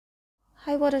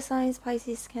Hi water signs,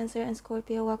 Pisces, Cancer, and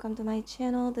Scorpio. Welcome to my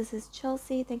channel. This is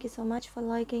Chelsea. Thank you so much for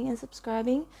liking and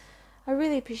subscribing. I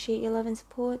really appreciate your love and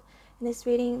support. In this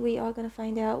reading, we are going to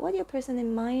find out what your person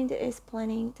in mind is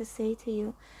planning to say to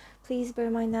you. Please bear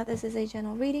in mind that this is a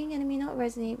general reading and it may not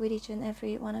resonate with each and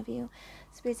every one of you.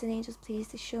 Spirits and angels, please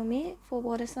to show me for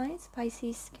water signs,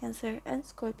 Pisces, Cancer, and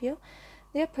Scorpio,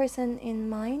 their person in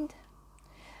mind.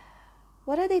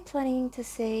 What are they planning to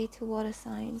say to water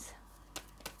signs?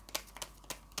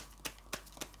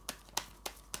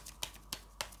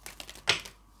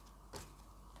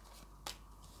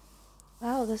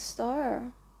 Wow, the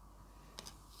Star.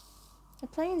 The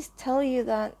planes tell you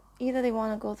that either they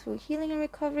want to go through healing and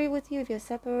recovery with you if you're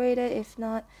separated. If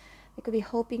not, they could be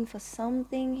hoping for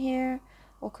something here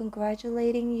or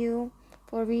congratulating you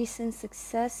for recent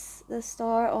success, the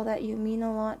Star, or that you mean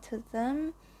a lot to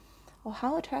them or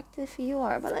how attractive you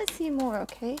are. But let's see more,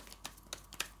 okay?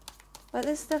 But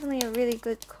this is definitely a really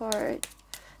good card.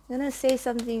 They're going to say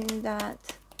something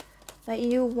that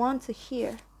you want to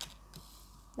hear,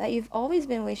 that you've always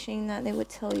been wishing that they would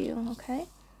tell you, okay?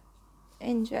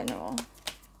 In general.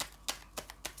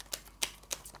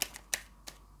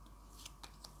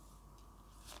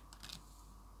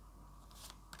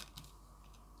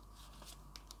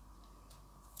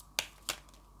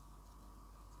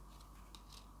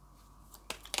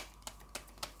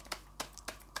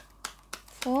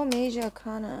 Four major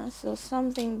arcana, so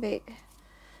something big.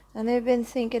 And they've been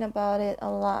thinking about it a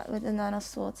lot with the Nine of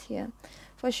Swords here.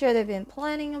 For sure, they've been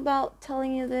planning about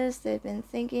telling you this. They've been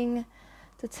thinking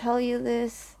to tell you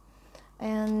this.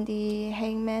 And the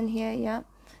Hangman here, yeah.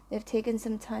 They've taken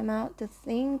some time out to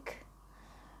think.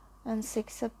 And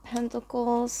Six of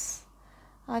Pentacles.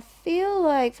 I feel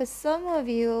like for some of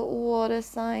you, water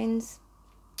signs.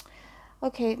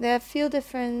 Okay, there are a few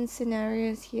different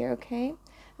scenarios here, okay?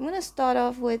 I'm going to start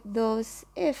off with those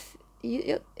if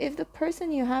the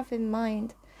person you have in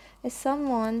mind is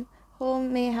someone who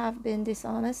may have been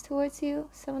dishonest towards you,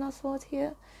 Seven of Swords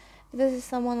here. If this is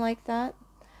someone like that,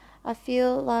 I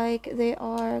feel like they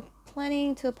are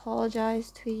planning to apologize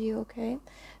to you, okay?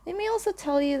 They may also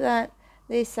tell you that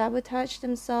they sabotaged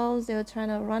themselves, they were trying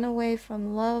to run away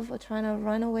from love or trying to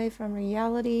run away from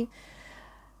reality,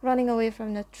 running away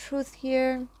from the truth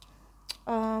here,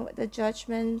 the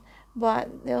judgment.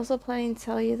 But they're also planning to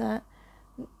tell you that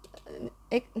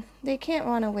they can't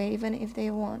run away even if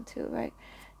they want to, right?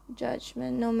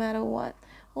 Judgment, no matter what.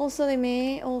 Also, they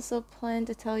may also plan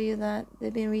to tell you that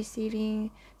they've been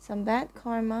receiving some bad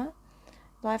karma.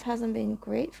 Life hasn't been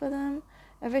great for them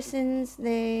ever since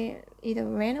they either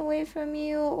ran away from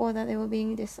you or that they were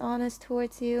being dishonest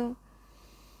towards you.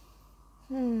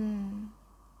 And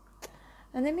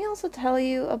they may also tell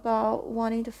you about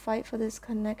wanting to fight for this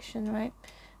connection, right?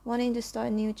 Wanting to start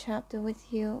a new chapter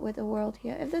with you, with the world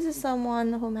here. If this is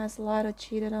someone who has lied or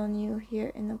cheated on you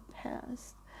here in the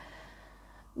past.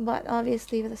 But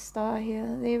obviously with the Star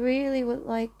here, they really would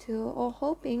like to, or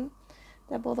hoping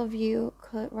that both of you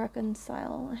could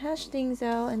reconcile, hash things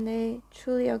out, and they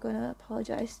truly are going to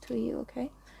apologize to you,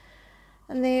 okay?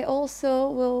 And they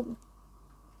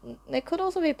could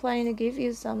also be planning to give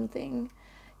you something.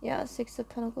 Yeah, Six of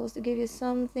Pentacles, to give you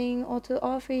something or to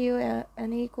offer you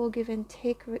an equal give and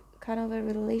take kind of a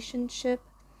relationship.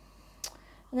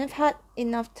 And they've had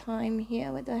enough time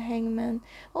here with the Hangman.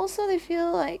 Also, they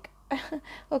feel like,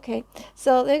 okay,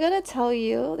 so they're going to tell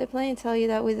you, they're planning to tell you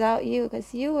that without you,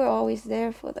 because you were always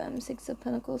there for them. Six of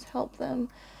Pentacles helped them.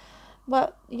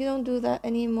 But you don't do that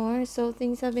anymore, so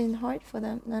things have been hard for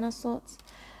them. Nine of Swords.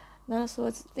 Nine of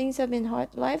Swords. Things have been hard.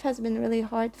 Life has been really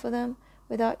hard for them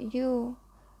without you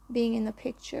being in the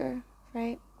picture,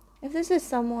 right? If this is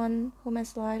someone who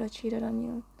has lied or cheated on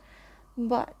you,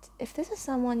 but if this is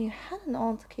someone you had an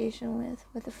altercation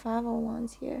with the Five of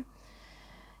Wands here,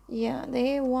 yeah,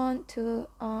 they want to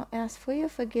ask for your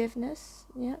forgiveness.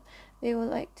 Yeah, they would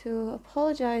like to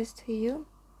apologize to you.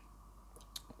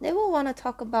 They will want to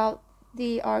talk about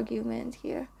the argument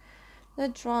here, the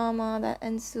drama that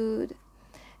ensued,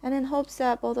 and in hopes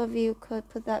that both of you could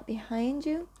put that behind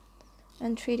you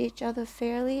and treat each other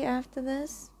fairly after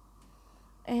this,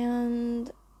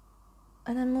 and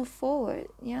then move forward.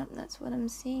 Yeah, that's what I'm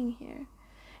seeing here.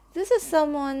 If this is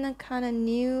someone kind of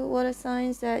new, water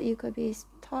signs that you could be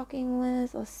talking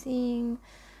with or seeing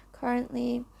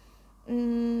currently,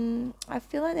 I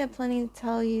feel like they're planning to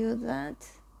tell you that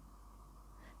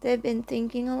they've been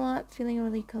thinking a lot, feeling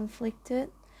really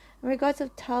conflicted in regards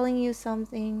of telling you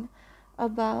something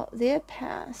about their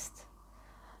past.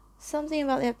 Something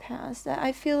about their past that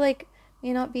I feel like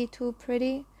may not be too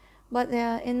pretty, but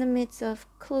they're in the midst of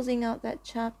closing out that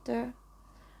chapter.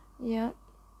 Yeah,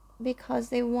 because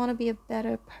they want to be a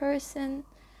better person.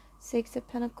 Six of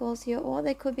Pentacles here, or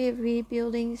they could be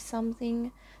rebuilding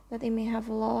something that they may have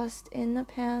lost in the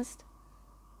past,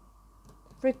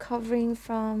 recovering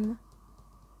from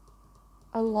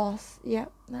a loss. Yeah,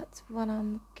 that's what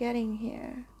I'm getting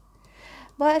here.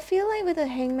 But I feel like with the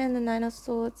Hangman, the Nine of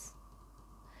Swords,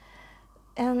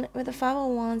 and with the Five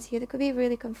of Wands here, they could be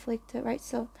really conflicted, right?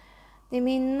 So they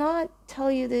may not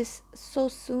tell you this so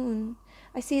soon.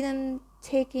 I see them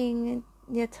taking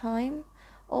their time.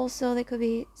 Also, they could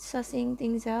be sussing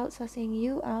things out, sussing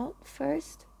you out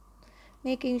first,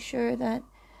 making sure that,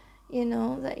 you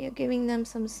know, that you're giving them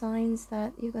some signs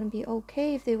that you're going to be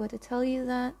okay if they were to tell you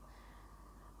that,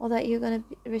 or that you're going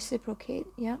to reciprocate.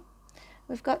 Yeah,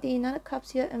 we've got the Nine of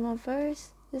Cups here in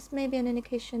reverse. This may be an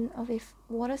indication of a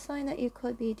water sign that you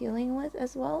could be dealing with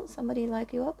as well. Somebody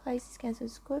like you, Pisces, Cancer,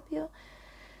 Scorpio.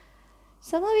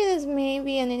 Some of you, this may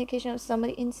be an indication of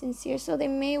somebody insincere. So they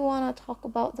may want to talk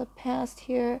about the past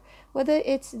here, whether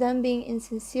it's them being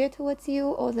insincere towards you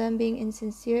or them being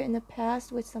insincere in the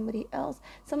past with somebody else.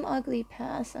 Some ugly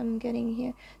past I'm getting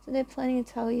here. So they're planning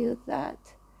to tell you that.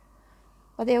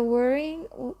 But they're worrying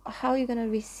how you're going to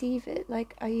receive it.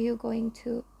 Like, are you going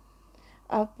to,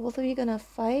 both of you going to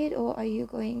fight, or are you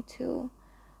going to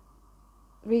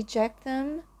reject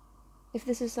them if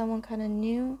this is someone kind of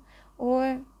new,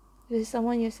 or if it's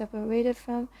someone you're separated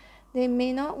from? They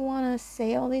may not want to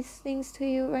say all these things to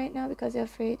you right now because they're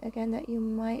afraid, again, that you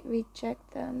might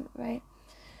reject them, right?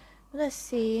 Let's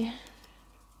see.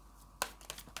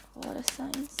 Water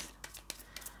signs.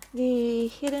 The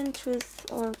Hidden Truth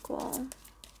Oracle.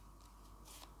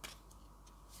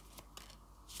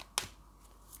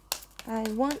 I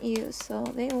want you, so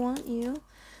they want you.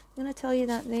 I'm going to tell you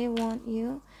that they want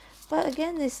you. But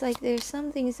again, it's like there's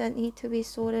some things that need to be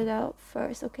sorted out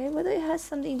first, okay? Whether it has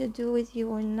something to do with you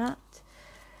or not.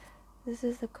 This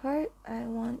is the card. I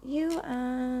want you,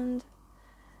 and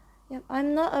yep,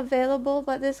 I'm not available,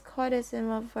 but this card is in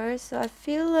reverse. So I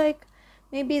feel like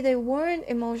maybe they weren't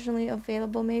emotionally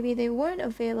available. Maybe they weren't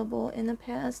available in the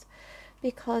past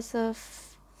because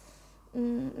of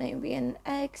maybe an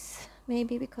ex,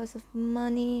 maybe because of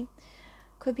money,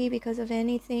 could be because of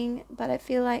anything. But I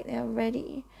feel like they're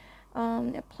ready.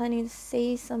 They're planning to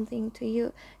say something to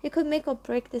you. It could make or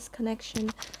break this connection.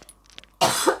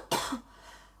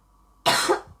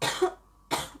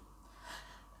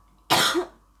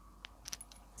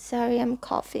 Sorry, I'm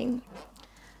coughing.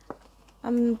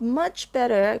 I'm much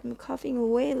better. I'm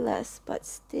coughing way less, but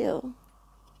still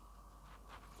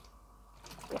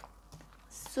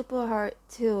super hard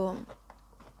to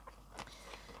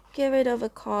get rid of a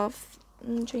cough.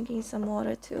 I'm drinking some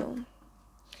water too.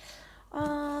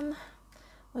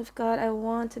 We've got I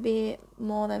want to be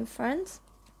more than friends.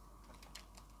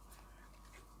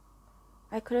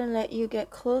 I couldn't let you get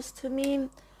close to me.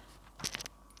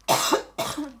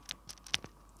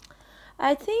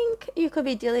 I think you could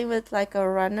be dealing with like a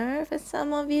runner for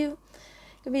some of you.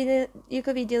 You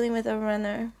could be dealing with a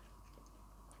runner.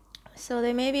 So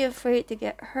they may be afraid to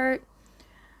get hurt.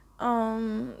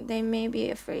 They may be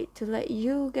afraid to let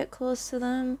you get close to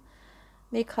them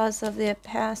because of their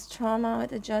past trauma with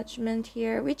the Judgment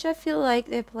here, which I feel like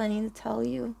they're planning to tell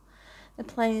you. They're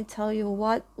planning to tell you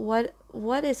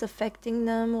what is affecting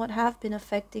them, what have been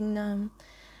affecting them.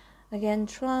 Again,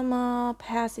 trauma,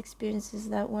 past experiences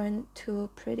that weren't too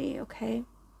pretty, okay?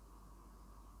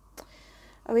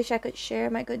 I wish I could share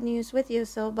my good news with you,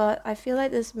 but I feel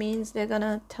like this means they're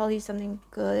gonna tell you something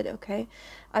good, okay?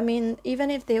 I mean, even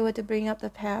if they were to bring up the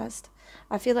past,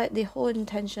 I feel like the whole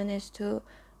intention is to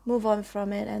move on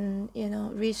from it and, you know,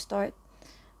 restart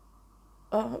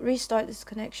this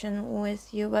connection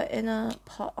with you, but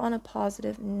on a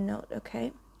positive note,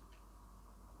 okay?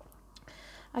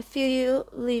 I feel you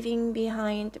leaving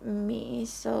behind me.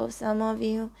 So some of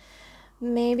you,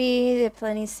 maybe they're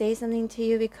planning to say something to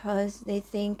you because they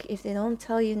think if they don't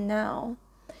tell you now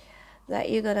that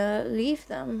you're gonna leave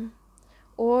them,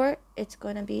 or it's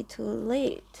gonna be too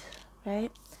late,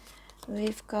 right?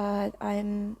 We've got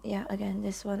again,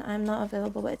 this one, I'm not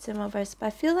available, but it's in reverse. But I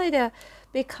feel like they're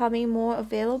becoming more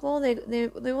available. They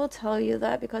will tell you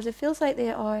that because it feels like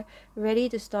they are ready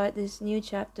to start this new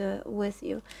chapter with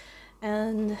you.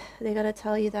 And they're gonna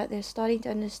tell you that they're starting to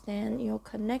understand your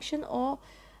connection, or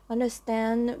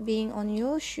understand being in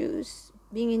your shoes,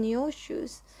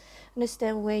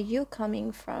 understand where you're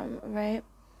coming from, right?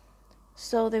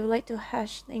 So they would like to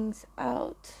hash things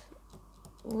out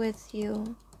with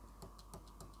you.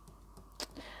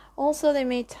 Also, they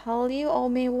may tell you or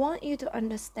may want you to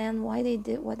understand why they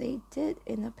did what they did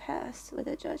in the past with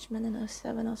the Judgment and the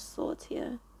Seven of Swords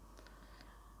here.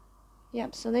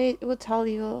 Yep, so they will tell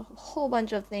you a whole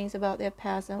bunch of things about their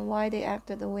past and why they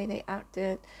acted the way they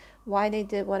acted, why they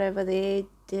did whatever they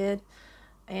did.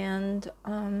 And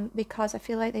because I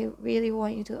feel like they really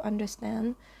want you to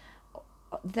understand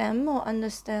them or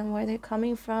understand where they're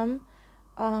coming from,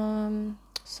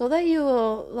 so that you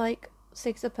will, like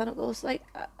Six of Pentacles, like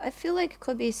I feel like it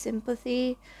could be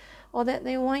sympathy, or that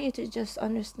they want you to just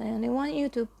understand. They want you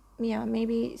to, yeah,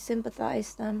 maybe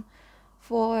sympathize them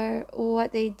for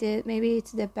what they did. Maybe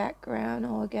it's their background,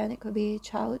 or again, it could be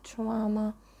childhood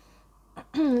trauma.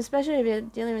 Especially if you're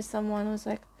dealing with someone who's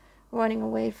like running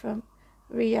away from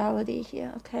reality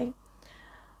here. Okay,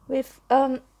 with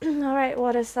all right,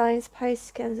 water signs,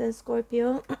 Pisces, Cancer, and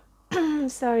Scorpio.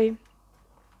 Sorry,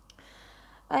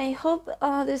 I hope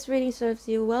this reading serves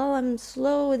you well. I'm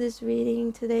slow with this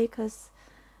reading today because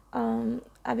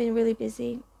I've been really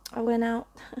busy. I went out.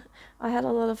 I had a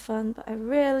lot of fun, but I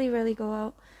rarely go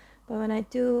out. But when I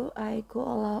do, I go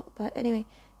all out. But anyway,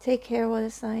 take care, water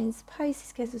signs,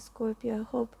 Pisces, Cancer, Scorpio. I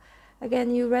hope,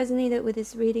 again, you resonated with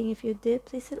this reading. If you did,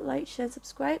 please hit like, share, and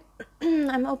subscribe.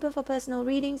 I'm open for personal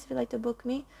readings if you'd like to book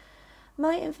me.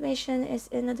 My information is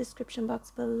in the description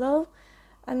box below.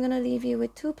 I'm going to leave you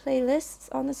with 2 playlists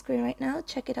on the screen right now.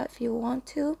 Check it out if you want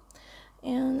to.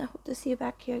 And I hope to see you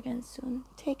back here again soon.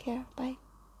 Take care. Bye.